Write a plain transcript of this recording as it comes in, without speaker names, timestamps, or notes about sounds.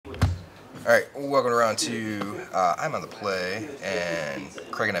Alright, welcome around to I'm on the play, and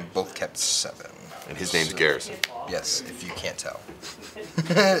Craig and I both kept 7. And his name's Garrison. Yes, if you can't tell.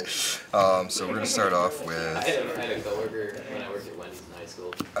 So we're going to start off with I had a coworker when I worked at Wendy's in high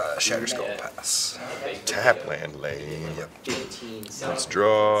school. Shatter Skull Pass. Tapland Lane. Yep. Let's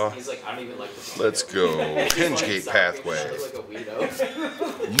draw. He's like, I don't even like the Let's go. Hingegate Pathway. like a weirdo.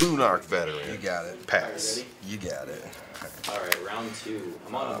 Lunarch Veteran. You got it. Pass. You got it. Alright, round 2.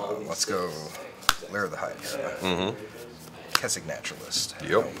 I'm on a Mulligan Let's 6. go Lair of the Hydra. Mm-hmm. Kessig Naturalist.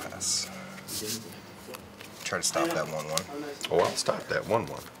 Yep. No pass. Try to stop that 1-1. Oh, I'll stop that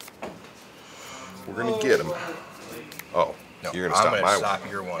 1-1. We're going to get him. Oh, No, you're going to stop I'm my gonna one.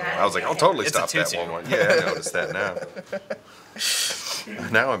 stop your 1-1. I was like, I'll totally It's a stop that 2-2. 1-1. Yeah, I noticed that now.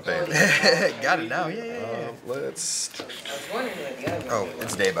 Now I'm paying. Got it now, yeah. Let's... Oh,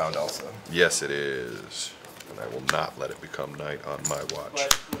 it's Daybound also. Yes, it is. And I will not let it become night on my watch.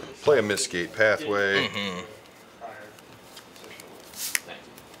 Play a Mistgate Pathway. Mm-hmm.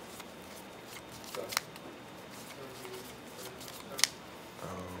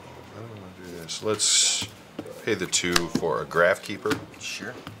 Let's pay the 2 for a Graph Keeper.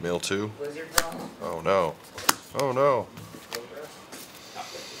 Sure. Mill 2. Oh no. Oh no.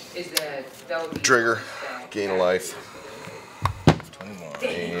 Trigger. Gain a life. 21.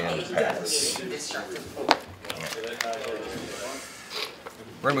 And pass.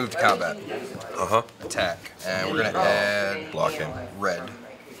 We're gonna move to combat. Uh-huh. Attack. And we're gonna add Block him. red.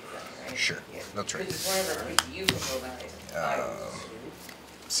 Sure. No trade.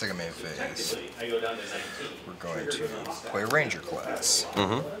 Second main phase. We're going to play Ranger class.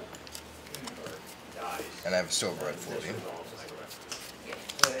 Mm-hmm. And I have a silver red floating.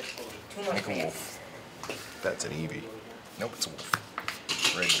 Make a wolf. That's an Eevee. Nope, it's a wolf.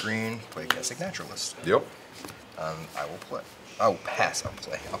 Red green, play Kessig Naturalist. Yep. I will play. I'll pass, I'll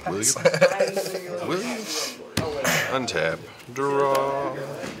play. I'll Will pass. Will you? Untap. Draw.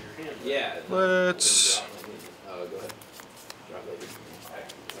 Yeah. Let's... Oh, go ahead. Drop later.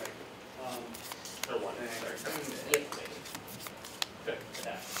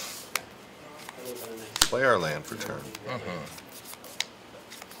 Play our land for turn.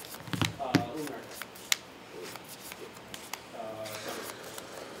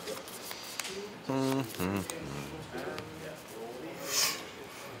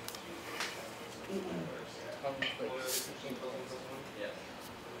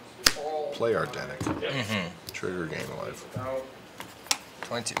 Play our Denic. Trigger gain a life.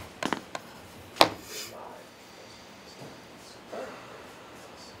 22.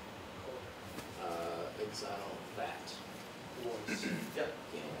 Exile that.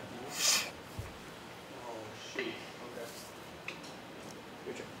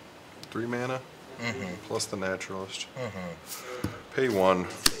 3 mana. Plus the Naturalist. Pay 1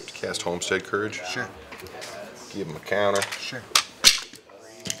 to cast Homestead Courage. Sure. Give him a counter. Sure.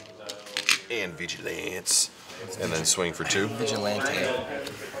 And Vigilance. And then swing for 2. Vigilante.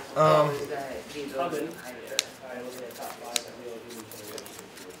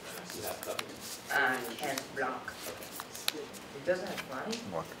 Can't block. It doesn't have flying?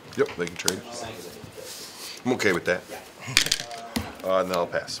 Walk. Yep, they can trade. I'm okay with that. And then I'll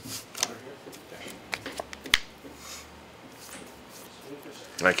pass.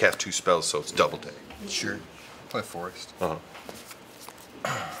 And I cast 2 spells, so it's double day. Sure. Play Forest. Uh-huh.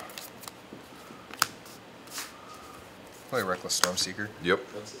 Play Reckless Stormseeker. Yep.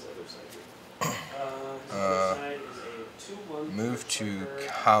 Move to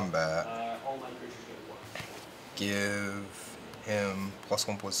combat. Give him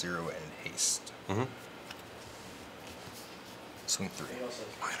 +1/+0 and haste. Swing 3.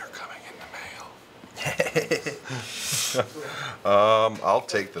 Mine are coming in the mail. I'll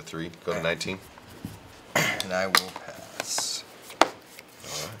take the 3. Go to 19. And I will pass.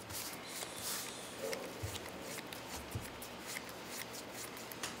 Alright.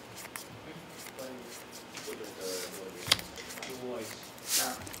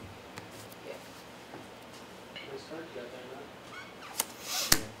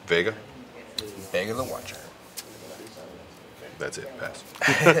 Vega. Vega the Watcher. That's it. Pass.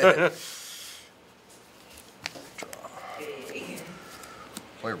 Draw.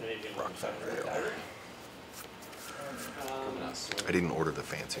 Play Rockfall Vale. I didn't order the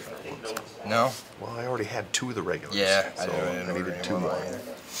fancy ones. No? Well, I already had 2 of the regulars. Yeah, so I needed 2 more.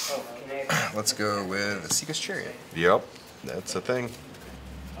 Let's go with the Seeker's Chariot. Yep, that's a thing.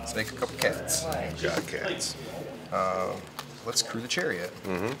 Let's make a couple cats. Got cats. Let's crew the chariot.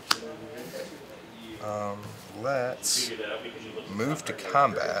 Let's move to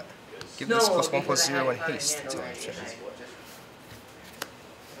combat. Give this +1/+0 and haste until end of turn.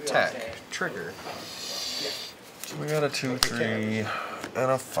 Attack. trigger. So we got a 2/3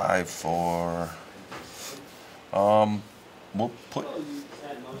 and a 5/4. We'll put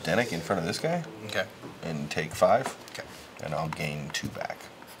Denick in front of this guy. Okay. And take 5. Okay. And I'll gain 2 back.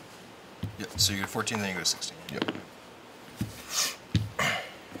 Yep. So you go to 14, then you go to 16. Yep.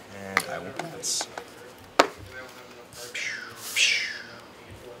 And I will pass.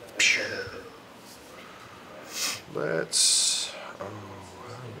 Let's. Oh, how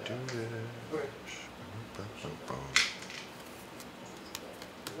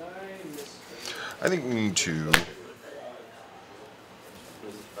do we do this? I think we need to.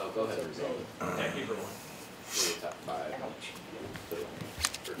 Oh, go ahead and resolve it. Yeah, keep her one. Do the top 5.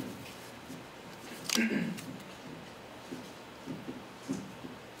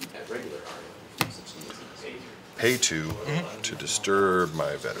 At regular art, such an easy. Pay 2 to disturb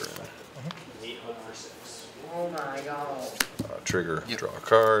my veteran. Oh my god. Trigger, Yep. draw a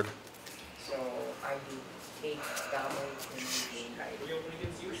card. So I do take damage and gain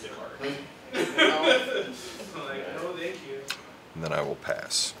And then I will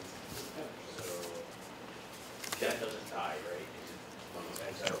pass. That doesn't die, right?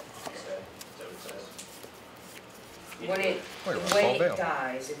 When it Wait, when Fall it Veil.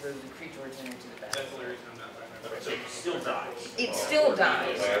 dies, it moves the creature return to the battlefield. So it still dies. It still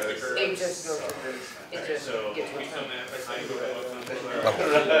dies. It just goes to the. It just gets returned.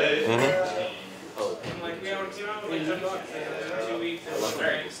 Oh, And like, we don't, you know, like $10 in 2 weeks, and it's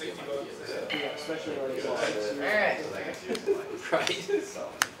very $60. Alright. right.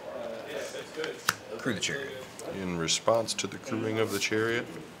 Yes, that's good. Crew the chariot. In response to the crewing of the chariot.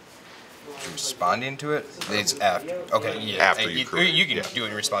 Responding to it? It's after. Okay, yeah. After you crew. You can do it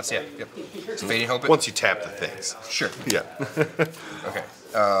in response, yeah. Yep. So Fading Hope it? Once you tap the things. Sure. Yeah. Okay.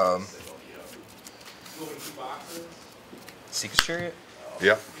 Seeker's Chariot?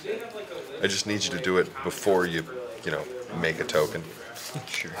 Yeah. I just need you to do it before you make a token.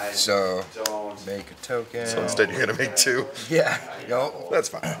 Sure. So, make a token. So instead you're gonna make 2. Yeah. Yo. That's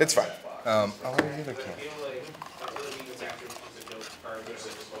fine. It's fine. Oh, where's the other cat?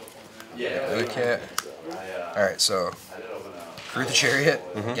 Yeah. The other cat. Alright, so, Crew the Chariot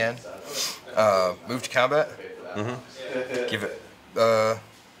again. Move to combat. Give it,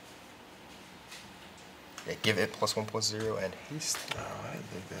 yeah, give it +1/+0 and haste. Oh, I didn't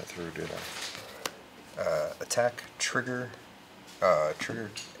think that through, did I? Attack, trigger,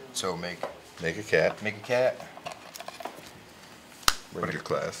 so make Make a cat. a cat, Ranger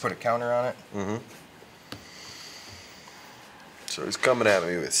class. put a counter on it. So he's coming at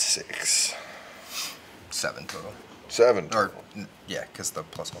me with 6. 7 total. 7. Or, yeah, because the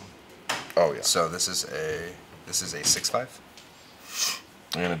 +1. Oh yeah. So this is a 6/5.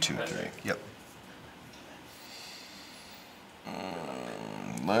 And a 2/3. Yep.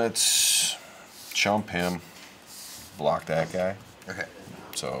 Let's jump him. Block that guy. Okay.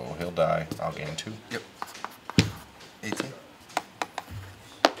 So he'll die. I'll gain 2. Yep. 18.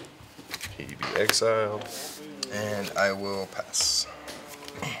 He'd be exiled. And I will pass.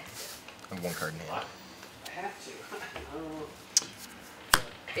 I have 1 card in hand.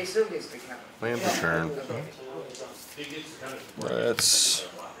 It still gets the count. Land return. Let's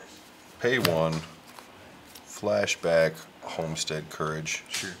pay 1. Flashback. Homestead Courage.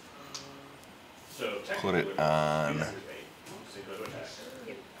 Sure. Put it on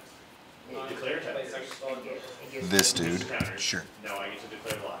this dude. Sure. No, I get to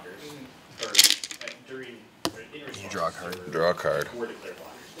declare blockers. Or, during, in You draw a card. Draw a card. or declare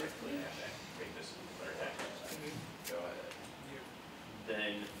blockers. Technically, I have to make this and declare attack. Go ahead.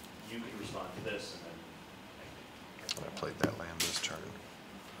 Then you can respond to this, and then I played that land this turn.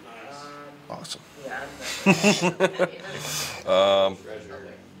 Awesome. Yeah,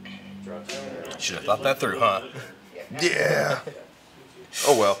 Should have thought that through, huh? Yeah.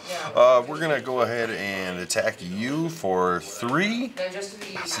 Oh well. We're gonna go ahead and attack you for 3. No, just to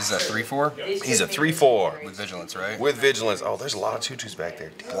be. This is a 3/4 He's a 3/4 with vigilance, right? with vigilance. Oh, there's a lot of 2/2s back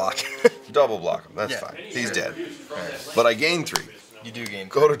there. Block. Double block him. That's Yeah. fine. He's dead. But I gained 3. You do gain.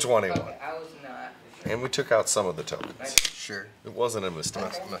 Go to 21. Okay, I was not. And we took out some of the tokens. Sure. It wasn't a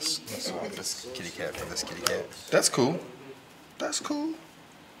mistake. Must swap this kitty cat for this kitty cat. That's cool. That's cool.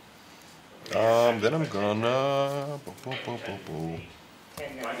 Then I'm gonna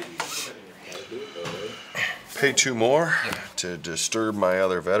pay 2 more to disturb my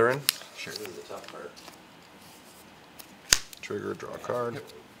other veteran. Sure. This is the tough part. Trigger, draw a card,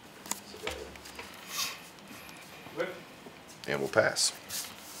 whip, and we'll pass.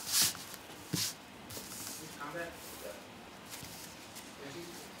 combat.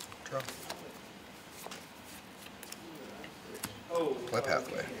 Draw. Play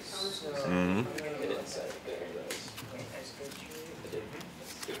pathway. Mm-hmm.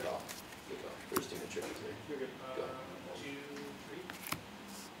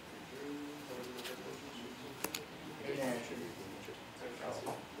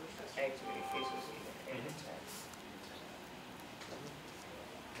 Activity faces and attack.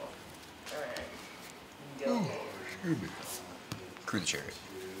 Alright. Go. Crew the chariot.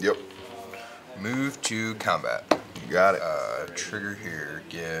 Yep. Move to combat. You got it. Trigger here.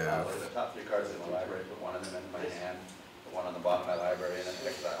 Give. The top 3 cards in my library, put one of them in my hand, put one on the bottom of my library, and then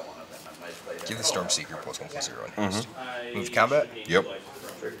exile one of them. I might play Give the Stormseeker +1/+0 in haste. I Move to combat. Yep.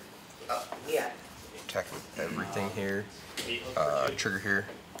 Yeah. Attack with everything here. Trigger here.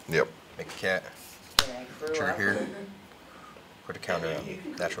 Yep. Make a cat. And I grew Trigger up. here. Put a counter on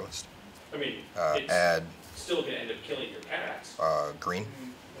naturalist. I mean, it's Add still gonna end up killing your cats. green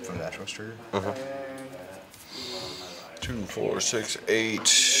from the naturalist trigger. 2, 4, 6,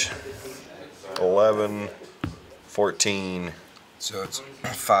 8, 11, 14. So it's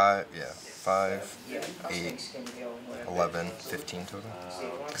 5, yeah, 5, Yeah, I'll 8, take skin deal, whatever. 11, 15 total.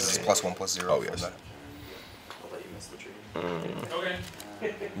 Because it's +1/+0 Oh, from yes. that.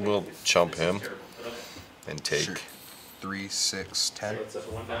 Okay. We'll chump him and take. Sure. 3, 6, 10. So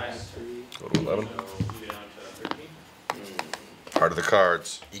one dice. Go to 11. So you go down to 13. Part of the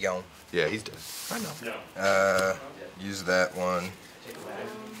cards. You going? Yeah, he's dead. I know. No. Use that one.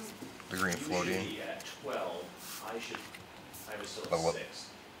 The green floating. Usually at 12, I was still Level at up. 6.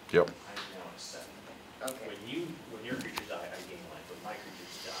 Yep. I'm now at 7. Okay. When your creatures die, I gain life. When my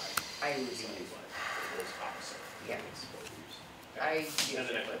creatures die, I you lose lose life. life. It was opposite. Yeah. I And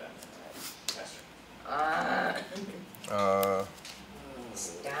then I play that.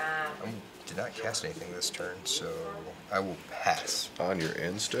 Stop. I did not cast anything this turn, so I will pass. On your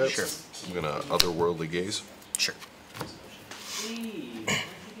end step. Sure. I'm gonna otherworldly gaze. Sure.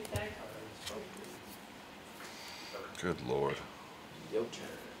 Good lord.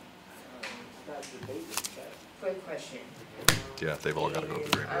 Quick question. Yeah, they've all got to go to the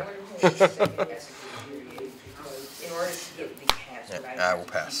I graveyard. would have played a second execute period in order to get the cast. Yeah, I will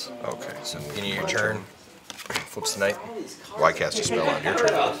pass. Okay. So beginning of your turn. Flips tonight. Why cast a spell on your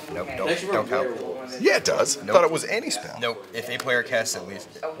turn? Nope, don't count. Yeah, it does. Thought it was any spell. Nope. If a player casts at least,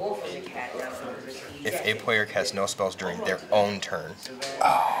 A wolf is a cat now. if a player casts no spells during their own turn.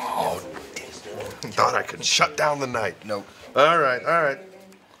 Oh, thought I could shut down the night. Nope. All right, all right.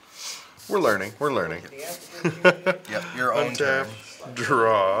 We're learning. We're learning. Yep, your own turn. Untap,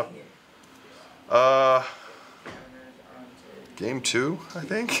 draw. Game 2, I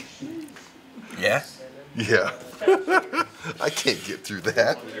think. Yeah. Yeah. I can't get through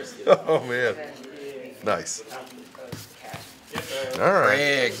that. Oh man. Nice. All right.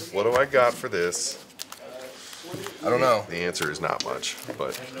 Craig. What do I got for this? I don't know. The answer is not much,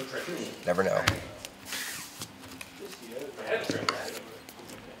 but Never know.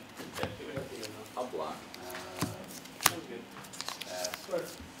 I'll block.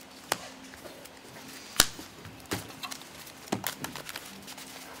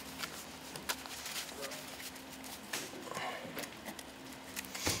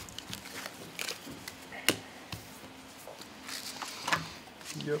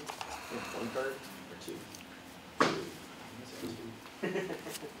 yep. One card or 2?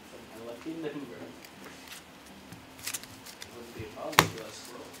 Lucky number. Wouldn't be a problem if you had a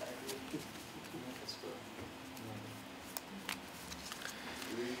squirrel attack you.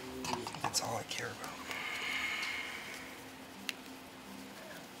 That's all I care about.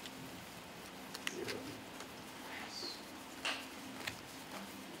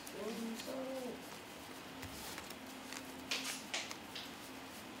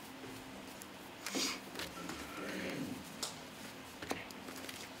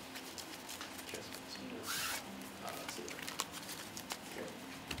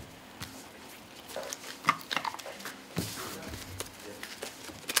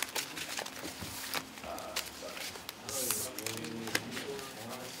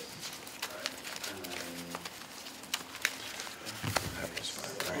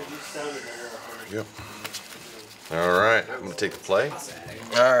 Yep. All right. I'm gonna take the play. All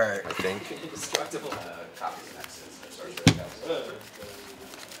right. I think. Destructible copies and X's. That starts with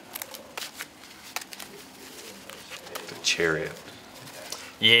The chariot.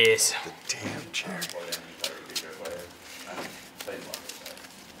 Yes. The damn chariot.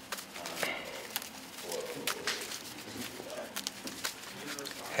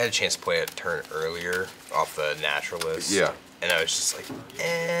 I had a chance to play a turn earlier off the naturalist. Yeah. And I was just like,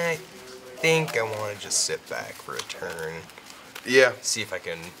 I think I want to just sit back for a turn. Yeah. See if I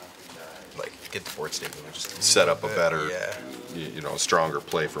can like get the board state moving, just Set up a better, yeah. you know, stronger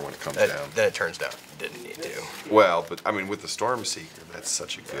play for when it comes Then down. it turns down. Didn't need to. Well, but I mean, with the Stormseeker, that's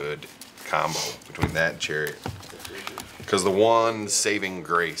such a good combo between that and Chariot. Because the one saving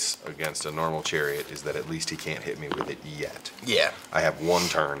grace against a normal Chariot is that at least he can't hit me with it yet. Yeah. I have one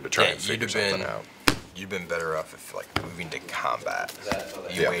turn to try and you'd figure have something been out. you'd been better off if like moving to combat.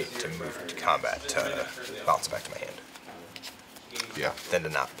 You Yeah. wait to move to combat to bounce back to my hand, Yeah. than to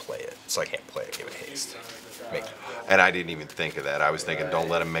not play it. So I can't play it. Give it haste. And I didn't even think of that. I was thinking, don't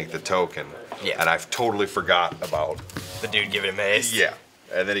let him make the token. Yeah. And I totally forgot about. The dude giving him haste. Yeah.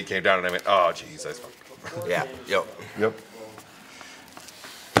 And then he came down and I went, oh, jeez, that's fucked. Yeah. Yep. Yep.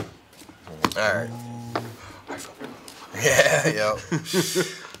 All right. Yeah. Yep.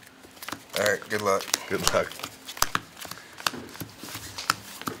 All right. Good luck. Good luck.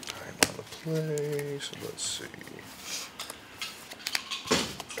 Time on the play, so let's see.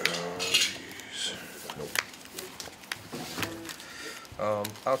 Oh, jeez. Nope.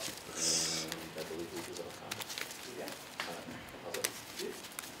 I'll keep this.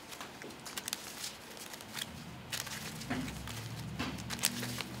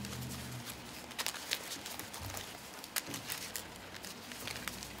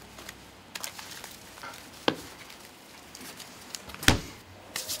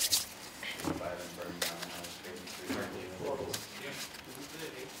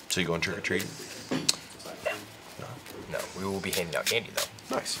 So you going trick or treating? No, we will be handing out candy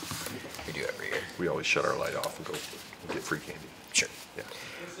though. Nice. We do every year. We always shut our light off and go get free candy. Sure. Yeah.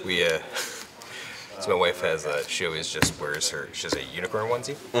 We so my wife has she always just wears she has a unicorn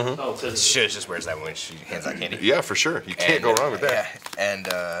onesie. Oh, She just wears that when she hands out candy. Yeah, for sure. You can't go wrong with that. Yeah, and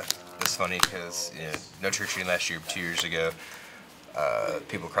it's funny because no trick or treating last year, 2 years ago.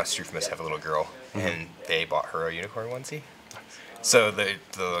 People across the street from us have a little girl, and they bought her a unicorn onesie. So the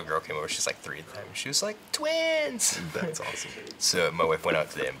little girl came over. She's like 3 at the time. She was like twins. That's awesome. So my wife went out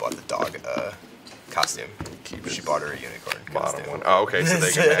today and bought the dog costume. She bought her a unicorn Bottom costume. one. Oh, okay, so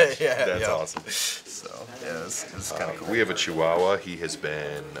they can match. Yeah, That's yeah. awesome. So yeah, it's kind of cool. We have a Chihuahua. He has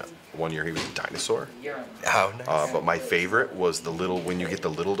been, one year he was a dinosaur. Oh, nice. But my favorite was the little, when you get the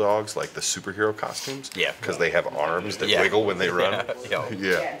little dogs, like the superhero costumes. Yeah. Because they have arms that Yeah. wiggle when they run. Yeah.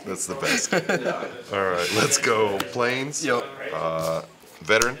 Yeah, that's the best. All right, let's go. Planes. Yep.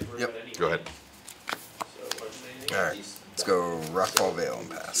 Veteran. Yep. Go ahead. All right. Let's go Rockfall Vale and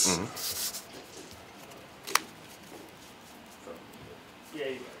pass.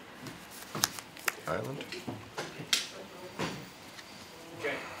 Island.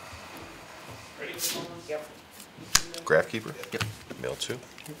 Okay. Ready? Yep. Graphkeeper. Yep. Mill 2.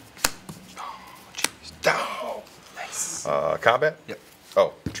 Oh, nice. Combat. Yep.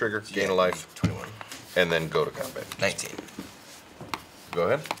 Oh, trigger. Gain a life. 21. And then go to combat. 19. Go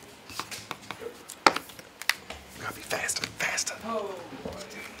ahead. Gotta be faster, faster.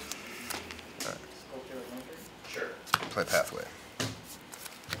 Sure. Play Pathway.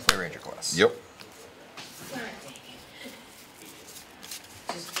 Play Ranger class. Yep. God dang it.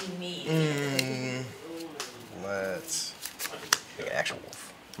 Just be me. Let's make an actual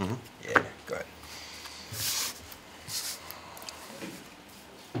wolf. Mm-hmm. Yeah, go ahead.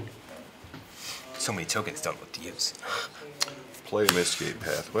 So many tokens, don't know what to use. Play Mistgate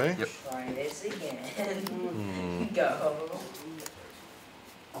Pathway. Yep. Try this again. Go.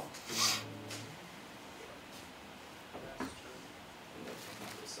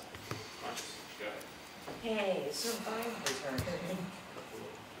 Hey, survival turn.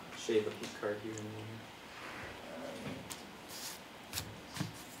 Shave a heat card here and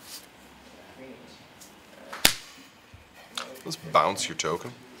Let's bounce your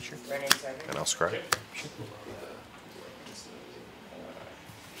token, Run in 7. and I'll scry.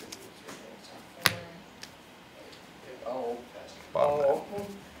 Oh. Bottom Oh.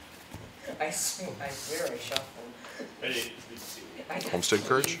 I swear I shuffled. Ready? I got Homestead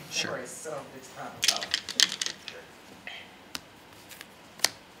Courage? Sure. Some of the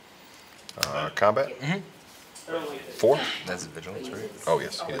time. Combat. 4. That's vigilance, right? Oh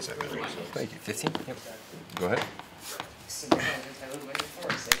yes, he does have vigilance. Thank you. 15? Yep. Go ahead. See what happens if I move into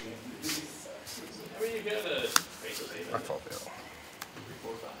force again. I mean, you gotta. Rockfall Vale.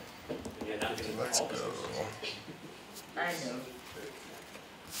 Let's go. I know.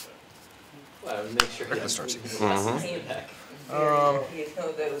 Well, make sure. Regular Stormseeker. Mm-hmm.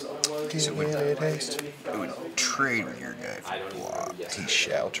 So with that, I would trade with your guy for block. He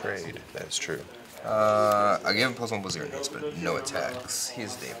shall trade. That is true. I give him +1 Blizzard haste, but no attacks. He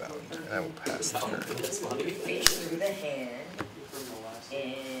is day bound, and I will pass the turn. Fish through the hand.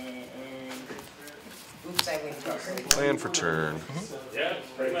 And. Oops. Sidewing card. Plan for turn. Yeah,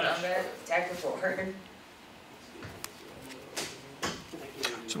 pretty much. Combat, tactical.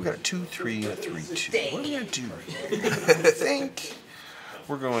 So we got a 2-3 and a 3-2. What are we gonna do? I think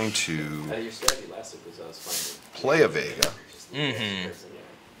we're going to Your strategy last week was finding. play a Vega, Mm-hmm.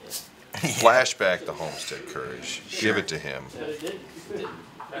 flashback the Homestead Courage, give it to him,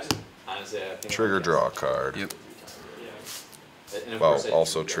 Honestly, I think trigger draw a card. Yep. And of Well, course,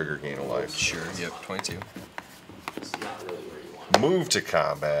 also trigger gain a life. Sure. Yep. 22. it's not really where you want. Move to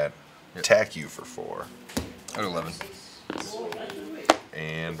combat, attack you for 4, At 11.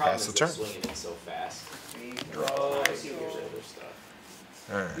 and Problem pass is the they're turn. swinging it so fast. Draw. I see there's other stuff.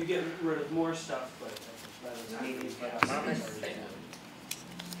 All right. You get rid of more stuff, but by the time you get out, Yeah.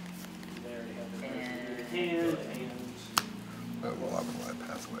 they already have the cards in your hand, and Oh, well, I will light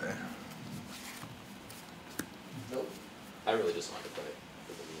pathway. I really just wanted to play it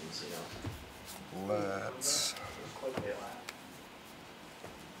for the memes, you know. Let's. See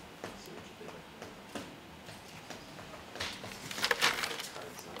what you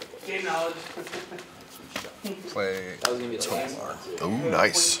think. game knowledge. Play. That was gonna be the last Temur. one too. Ooh,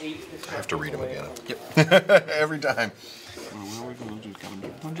 nice. I have to read them again. Yep. Every time.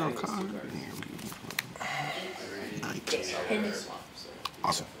 Swamp, so.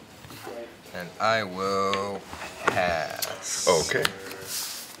 Awesome. And I will pass. Okay.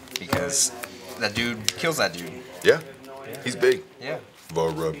 Because that dude kills that dude. Yeah. He's big. Yeah.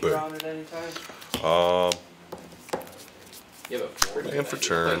 Very big. Drawn at any time. You have a 40. Plan for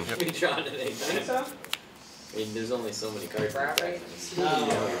turn. You can be drawn at any Think time. so? I mean, there's only so many cards in the deck. Property? You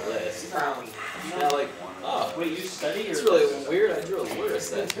know your list. You're like, oh, Wait, you study or? it's really weird. I drew a Lewis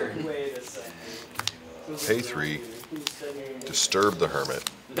that turn. Wait a second. Pay 3. Disturb the Hermit.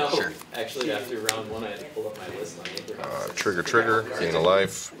 No, Sure. actually, after round 1, I had to pull up my list on paper. Trigger, gain a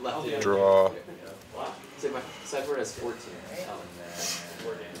life, draw. So my sideboard has 14.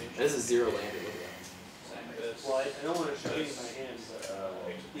 This is 0 landed. Well, I don't want to show you my hand,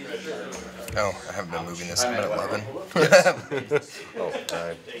 but. Oh, I haven't been moving this. I'm at 11. Oh,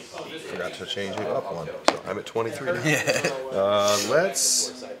 I forgot to change it up 1. So I'm at 23. Yeah. Let's.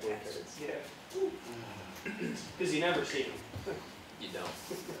 Sideboard cards. Because you never see them. You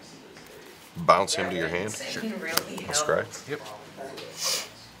don't. Bounce him to your hand. Sure. Really That's help. correct. Yep.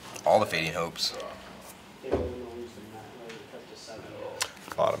 All the fading hopes. They don't lose them that way, cut to 7.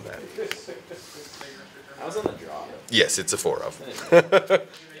 Bottom that. I was on the draw. Yes, it's a 4 of.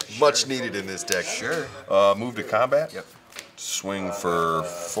 Much needed in this deck. Sure. Move to combat. Yep. Swing for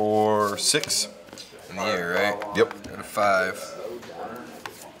 4, 6. In the air, right? Yep. Go to 5.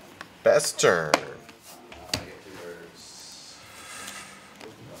 Pass turn.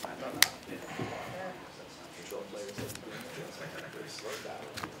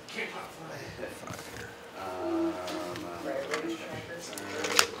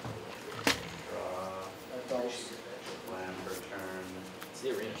 Plan for turn. It's the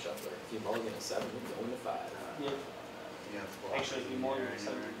arena shuffler. If you mulligan a 7, you're going to 5. Yeah. Yeah, Actually, it'd be more than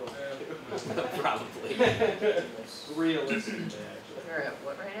 7 to go. Probably. Realistic. We're at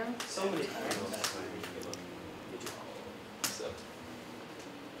what right now? So many times. So,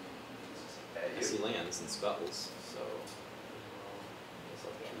 I see lands and spells, so.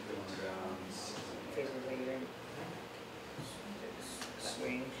 Favorite later.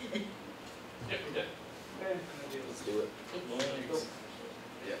 Swing. Yeah, we did. Let's do it.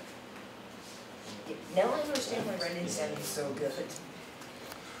 Yeah. Now I understand why Ren Insect is so good.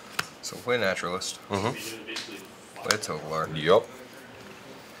 So play Naturalist. Mm-hmm. Basically, Play Tovolar. Yup.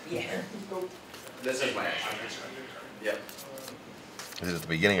 Yeah. This is my action. Yep. Is it at the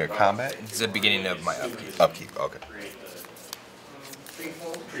beginning of combat? It's the beginning of my upkeep. Upkeep. Okay. create the Free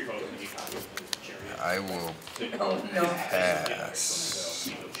fold. tree photo and you copy the chariot. I will Oh no. pass.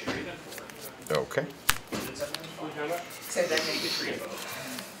 You go chariot at 4. Okay. So that makes it Tree photo.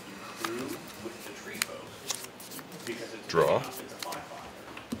 Through with the tree photo. Because it's Draw. big enough, it's a 5/5.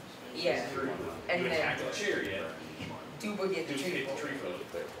 Yeah. And You then attack the chariot, Duba get the you tree hit the fold. tree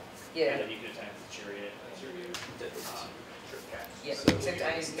photo. Yeah. And then you can attack the chariot. Yeah. Except I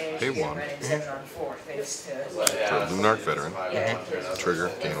managed Pay to get 1. Ren Insect on 4 thanks to. For Lunark Veteran. Yeah. Trigger,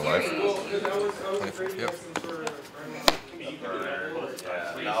 gain a life. Yep.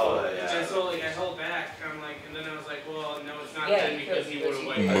 And so like I held back, I'm like, and then I was like, well, no, it's not Yeah, then because he would have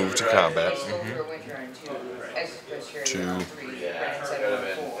waited. Move to combat. I sold for a winter on 2. Extra Chariot 2. on 3. Ren Insect It would on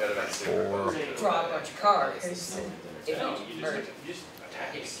have 4. been 4. Draw a bunch of cards. If you, No, or you just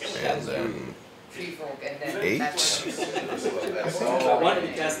attack it, kill it. And then tree folk and then. 8. that's what- I wanted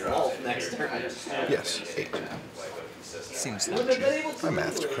to cast Vault next turn. Yes, 8. Seems Would have been able to. I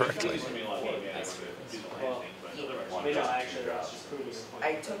mathed correctly. Gives me a lot of money, I want to do the I mean, no, actually, that's just proving the point.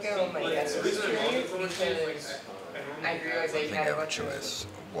 I took out all my essence period because I realized I had a bunch of choice.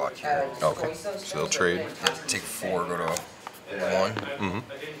 Block here. Okay. choice of So stuff they'll that trade. wouldn't touch Take the 4, go to 1. Mm-hmm.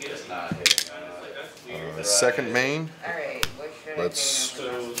 Just not hitting. Second main. Alright, what should I Let's- do? So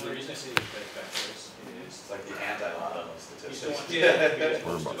the reason I say these best factors It's like the anti-lotto statistics.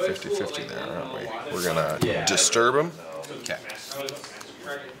 We're about 50-50 there, aren't we? We're gonna disturb him. Okay.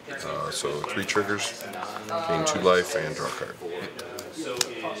 So 3 triggers, gain 2 life, and draw a card. So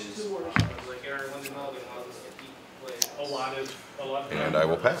is a lot of And I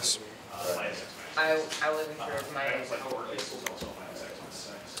will pass. I wasn't sure if my.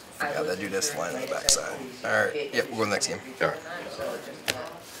 Yeah, that dude has to line on the backside. Alright, yep, we'll go to the next game. Alright.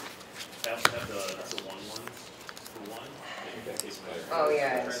 That's the 1/1 for 1. Oh,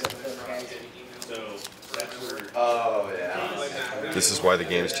 yeah, it's those guys. So that's where Oh, yeah. This is why the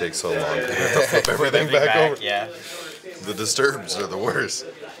games take so long. You have to flip everything back over. Yeah. The disturbs are the worst.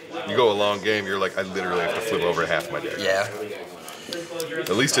 You go a long game, you're like, I literally have to flip over half my deck. Yeah.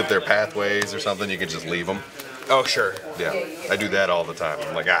 At least if they're pathways or something, you can just leave them. Oh, sure. Yeah, I do that all the time.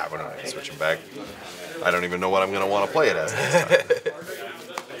 I'm like, we're not gonna switch them back. I don't even know what I'm gonna want to play it as next time.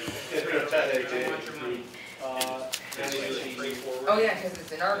 Oh, yeah, because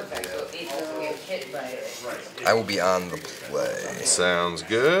it's an artifact, so it doesn't get hit by it. I will be on the play. Sounds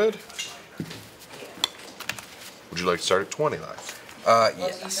good. Would you like to start at 20 life?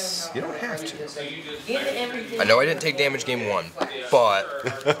 Yes. You don't have to. I know I didn't take damage game 1, but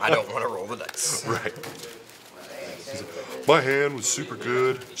I don't want to roll the dice. Right. My hand was super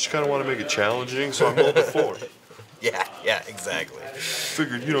good. Just kind of want to make it challenging, so I rolled a 4. Yeah, yeah, exactly.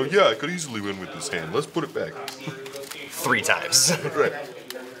 Figured, yeah, I could easily win with this hand. Let's put it back. 3 times. Right.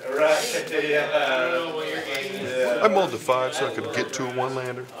 Right, yeah. I mulled to 5 so I could get to a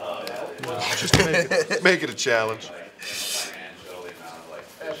 1-lander. Just to make it a challenge.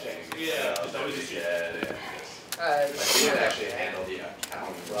 You can actually handle the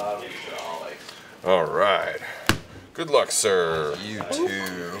account robberies are all like, All right. Good luck, sir. You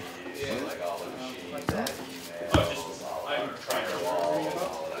too. like all the machines, emails, all the firewall,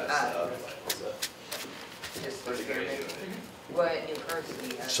 all of that stuff. Just what new cards do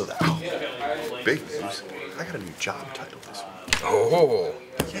you have? So that big news. I got a new job title this week. Oh.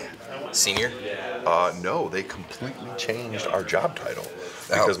 Senior? No, they completely changed our job title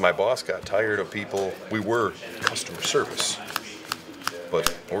because my boss got tired of people. We were customer service,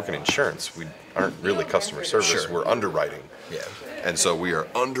 but working insurance, we aren't really customer service. Sure. We're underwriting. Yeah. And so we are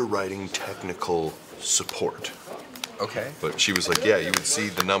underwriting technical support. Okay. But she was like, yeah, you would see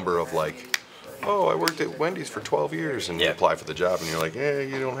the number of like, oh, I worked at Wendy's for 12 years, and you Yeah. apply for the job, and you're like,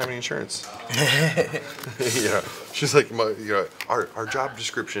 you don't have any insurance. She's like, our job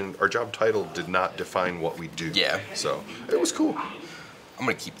description, our job title did not define what we do. Yeah. So it was cool. I'm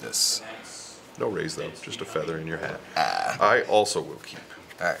going to keep this. No raise though, just a feather in your hat. I also will keep.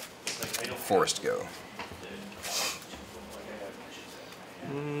 Alright. Forest go.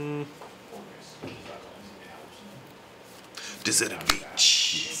 Deserted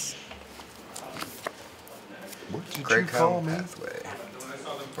Beach. What did Great you call me? pathway.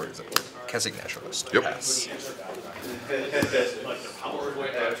 For example, Keswick Naturalist. Yep. Pass.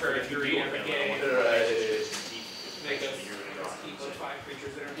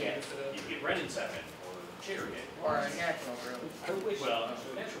 you get Ren in 7 or Chariot. Or a natural room. Well,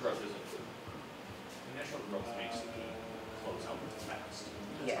 natural growth isn't. Natural growth makes the close out fast.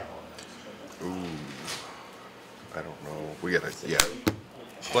 Yeah. Ooh. I don't know. We gotta,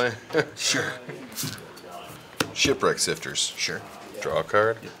 Play. Sure. Shipwreck Sifters. Sure. Draw a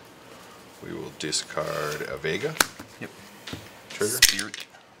card. We will discard a Vega. Yep. Trigger. Spirit.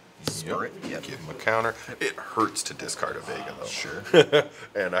 Spirit. Yep. Give him a counter. It hurts to discard a Vega though. Sure.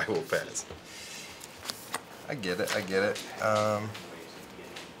 And I will pass. I get it. I get it.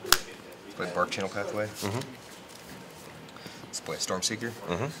 Play Bark Channel Pathway. Mm-hmm. Let's play Stormseeker.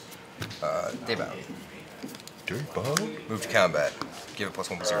 Mm-hmm. Daybound. Dirtball. Move to combat. Give it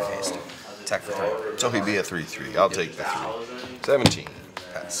 +1/+0 haste. Attack for 3. So he'd be a 3/3. I'll take the 3. 17.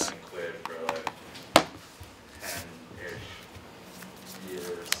 Pass. Quid for like 10-ish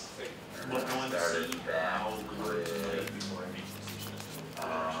years. What no one Started see back how good with, before I make this decision.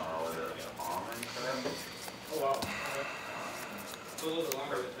 was it Almond Crab? Oh, wow. It's a little bit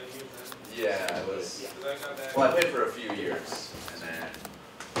longer than you then. Yeah, it was. Because I got that. Well, I played for a few years, and then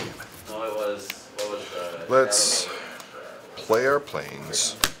no, it was. What was the? Let's play our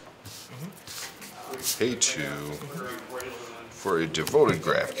planes. Pay 2 for a devoted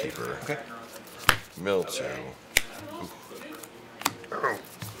Graphkeeper. Okay. Mill 2.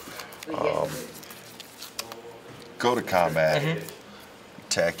 Go to combat.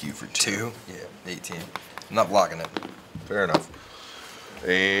 Attack you for 2. 2. Yeah, 18. I'm not blocking it. Fair enough.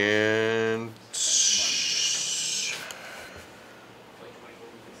 And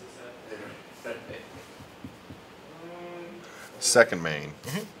second main.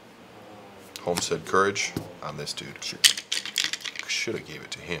 Homestead Courage on this dude. Should have gave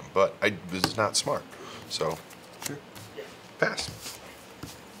it to him, but I was not smart. So, pass.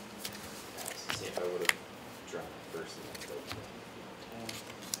 See if I would have drawn it first and then killed it.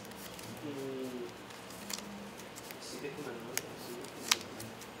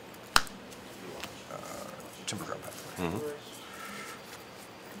 Timber Ground Pathway.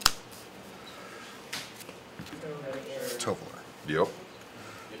 Tovolar. Yep.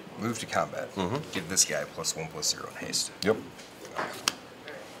 Move to combat. Give this guy +1/+0 in haste. Yep.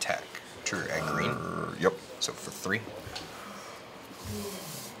 Attack. Trigger at green. Yep. So for 3.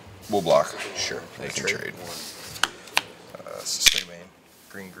 We'll block. Sure. They can trade. Straight main.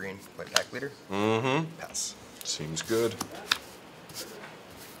 Green, green. Play pack leader. Pass. Seems good.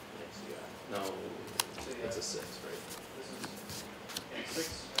 No, it's a 6,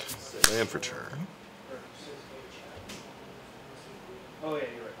 right? Land for turn. Oh yeah,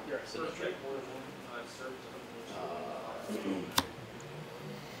 you're right. You're right. So that's right.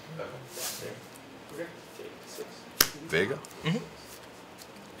 Okay. Take 6. Vega.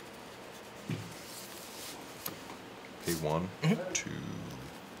 Pay 1 to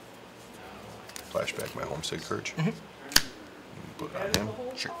flashback my Homestead Courage. Put it on him.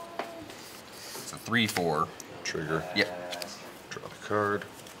 Sure. It's a 3/4. Trigger. Yep. Draw the card.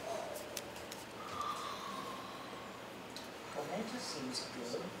 Well, that just seems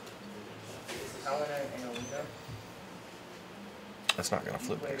good. How would I know that? That's not going to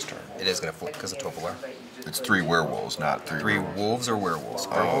flip next turn. It is going to flip because of Tovolar. It's 3 werewolves, not 3 3 werewolves. wolves or werewolves?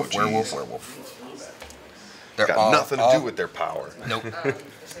 Oh, Werewolf, werewolf, geez. werewolf. They're Got all, nothing to do with their power. Nope.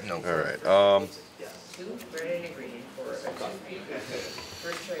 Nope. All right. 2 red and green for a 2.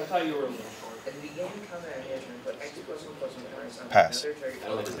 First I trade. thought you were a little short. At the beginning of combat, I had to put X+1/+1 cards on Pass. another target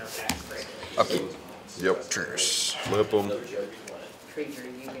with an attack. Upkeep. Yep. Triggers. Flip them. Creature,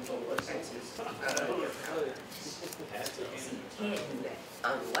 you can go what senses out of your power. See, you can't do that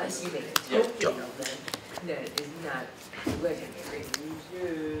unless you make a token of them that is not legendary.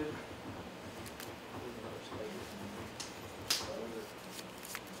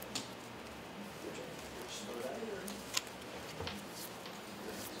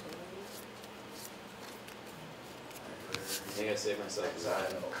 I think I saved myself.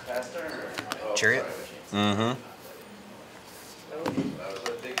 Chariot.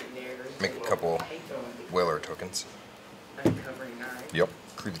 Make a couple Whaler tokens. Uncovering 9. Yep.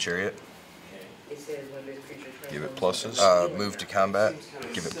 Crew the Chariot. It says when this creature Give it pluses. Move to combat.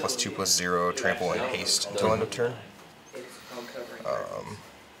 Give it +2/+0. Trample and haste until end of turn. It's uncovering.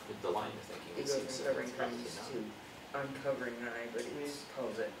 The line you're thinking It is goes 6. from covering cards to uncovering 9, but it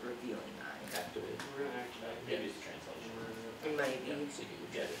calls it revealing 9. Activated. Maybe it's a translation. It might be. So you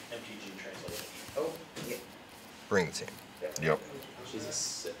could get it. MTG translation. Oh, yeah. Bring the team. Yep. She's a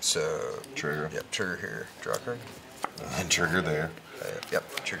 6. So Trigger. Yep. Trigger here. Draw a card. And trigger there.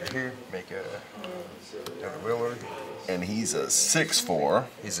 Yep. Trigger here. Make another Whaler. And he's a 6/4.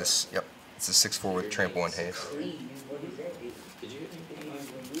 He's this. Yep. It's a 6/4 with trample and haste. Please, what does that do? Did you get me?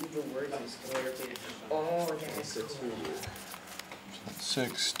 Remove the words and square it. Oh, that's 6 for cool. you.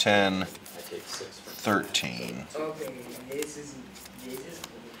 6, 10, I take 6 for 13. Okay, this is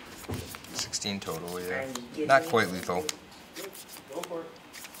cool. 16 total. Yeah. Not quite lethal. Go for it.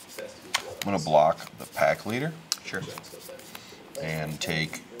 This has to be I'm going to block the pack leader Sure. and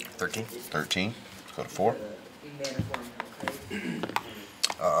take 13. 13. Let's go to 4. Mana form,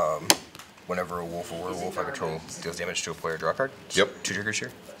 okay. Whenever a wolf or werewolf I control deals damage to a player, draw a card. Yep. 2 triggers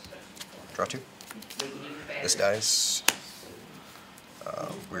here. Draw 2. Make it even better. This dice.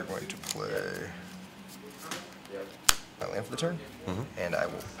 We're going to play my land for the turn, and I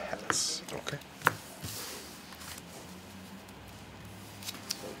will pass. Okay.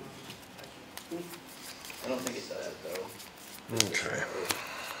 I don't think it does it though. Okay.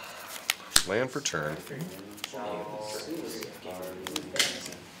 Land for turn.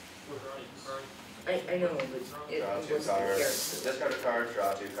 I know, but it Draw was 2 the cards. character. Discard a card,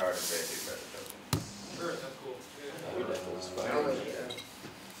 draw 2 cards, and pay 2 credit tokens. Sure, that's cool. Your deck was Oh, fine.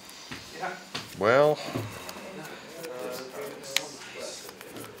 yeah. Well,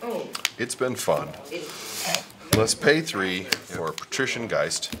 Oh, it's been fun. it's, Let's pay 3 for Patrician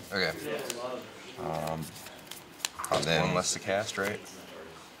Geist. Okay. And then One less to cast, right?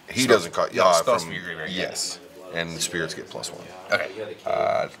 he doesn't cost. No, Yeah, spells from from your graveyard. yes. and the spirits get +1.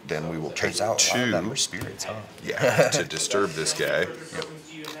 Okay. Then we will Turns take out a lot of them 2. are spirits, huh? Yeah, to disturb this guy.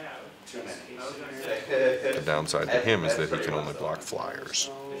 The downside to him is that he can only block flyers.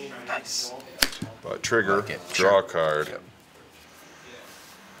 Nice. But trigger, Okay, draw a sure. card. Yep.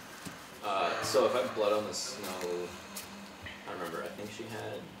 So if I have blood on the snow, I remember, I think she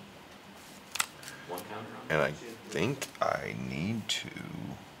had 1 counter on And it. I think I need to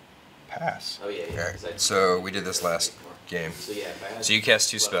pass. Oh, yeah, yeah. Alright, 'cause I- so we did this last game. So yeah, if I had. So you cast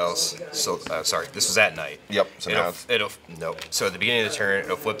 2 spells. So sorry, this was at night. Yep, so now It'll nope. So at the beginning of the turn,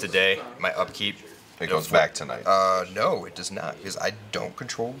 it'll flip the day. My upkeep. it it'll goes flip- back tonight. No, it does not, because I don't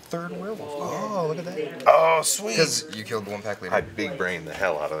control third werewolf. Oh, look at that. Oh, sweet! Because you killed the 1 pack leader. I big brained the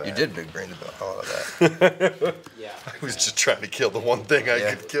hell out of that. You did big brain the hell out of that. Yeah. I was just trying to kill the one thing I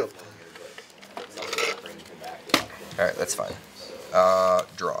Yeah. could kill. All right, that's fine.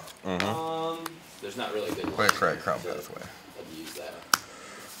 Draw. There's not really a good. Play a line crown to pathway. abuse that.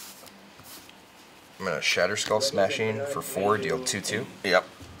 I'm gonna Shatter Skull Smashing for 4, deal 2/2. Yep.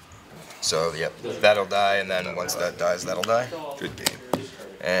 So yep, that'll die, and then once that dies, that'll die. Good game.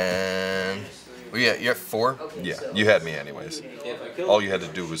 And well, yeah, you have 4. Yeah, you had me anyways. Yeah, if I kill. All you had to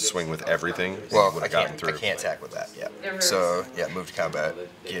do was swing with everything. and you Well, would I have gotten can't. through. I can't attack with that. Yeah. So yeah, move to combat.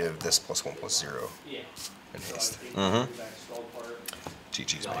 Give this +1/+0 and haste. Mm-hmm.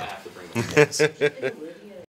 GG's, No, I man. have to bring.